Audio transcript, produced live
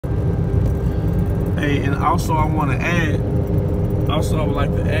Hey, and also I want to add, I would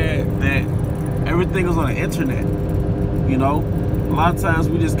like to add that everything is on the internet. You know, a lot of times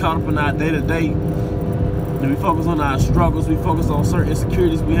we just caught up in our day-to-day, and we focus on our struggles, we focus on certain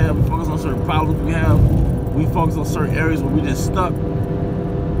insecurities we have, we focus on certain problems we have, we focus on certain areas where we just stuck.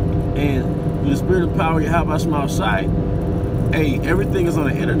 And with the spirit of power, Yahweh Shema Shai, hey, everything is on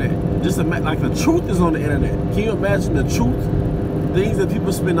the internet. Just like the truth is on the internet. Can you imagine the truth? Things that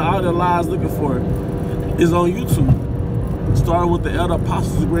people spend all their lives looking for is on YouTube. Starting with the elder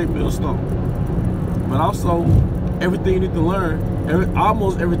apostles of Great Millstone. But also, everything you need to learn,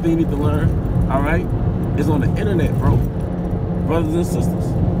 almost everything you need to learn, all right, is on the internet, bro. Brothers and sisters,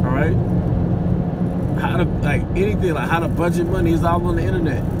 all right? How to, like, anything, like how to budget money is all on the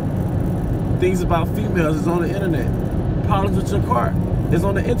internet. Things about females is on the internet. Problems with your car is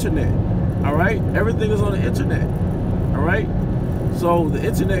on the internet, all right? Everything is on the internet, all right? So the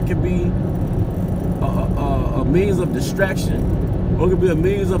internet can be a means of distraction, or it can be a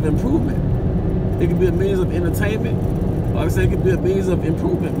means of improvement. It can be a means of entertainment. Like I said, it can be a means of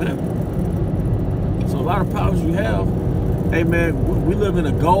improvement, man. So a lot of problems we have, hey man, we live in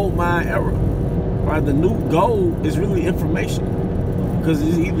a gold mine era. Right? The new gold is really information, because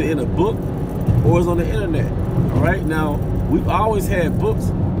it's either in a book or it's on the internet. All right, now we've always had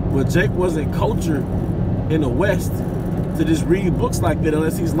books, but Jake wasn't cultured in the West to just read books like that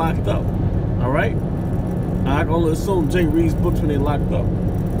unless he's locked up. All right, I can only assume Jake reads books when they're locked up,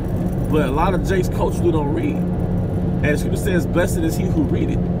 but a lot of Jake's culturally don't read. And the scripture says, "Blessed is he who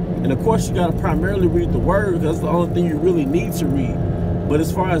readeth." And of course, you got to primarily read the word, because that's the only thing you really need to read. But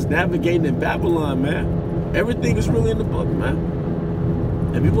as far as navigating in Babylon, man, everything is really in the book, man.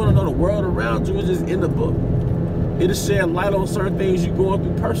 If you want to know the world around you, it's just in the book. It'll shed light on certain things you're going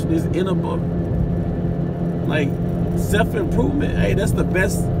through personally. It's in a book. Like self-improvement, hey, that's the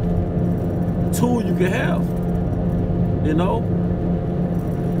best tool you can have, you know?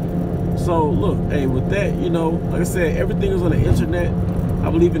 So look, hey, with that, you know, like I said, everything is on the internet. I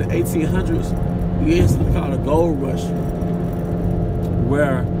believe in the 1800s, we had something called a gold rush,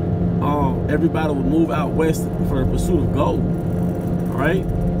 where everybody would move out west for the pursuit of gold, all right?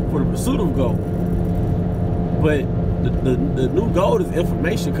 For the pursuit of gold. But the new gold is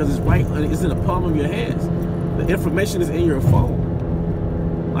information, because it's in the palm of your hands. The information is in your phone.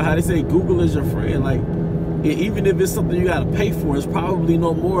 Like how they say Google is your friend. Like, even if it's something you gotta pay for, it's probably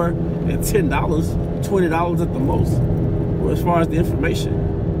no more than $10, $20 at the most, as far as the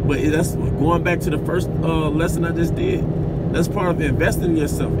information. But that's going back to the first lesson I just did. That's part of investing in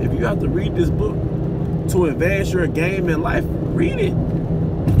yourself. If you have to read this book to advance your game in life, read it.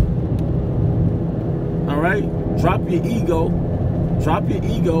 All right? Drop your ego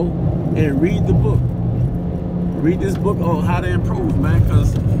and read the book. Read this book on how to improve, man,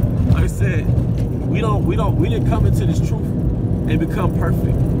 because like I said, we didn't come into this truth and become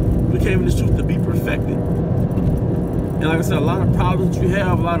perfect. We came into this truth to be perfected. And like I said, a lot of problems you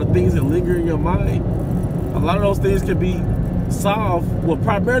have, a lot of things that linger in your mind, a lot of those things can be solved, well,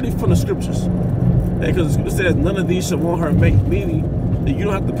 primarily from the scriptures. Because the scripture says, none of these shall want her mate, meaning that you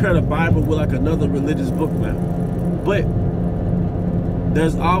don't have to pair the Bible with like another religious book, man. But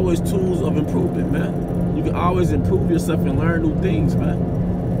there's always tools of improvement, man. You can always improve yourself and learn new things, man.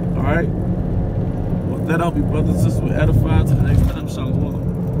 All right? With that, I hope you brothers and sisters will edify to the next time. Shalom.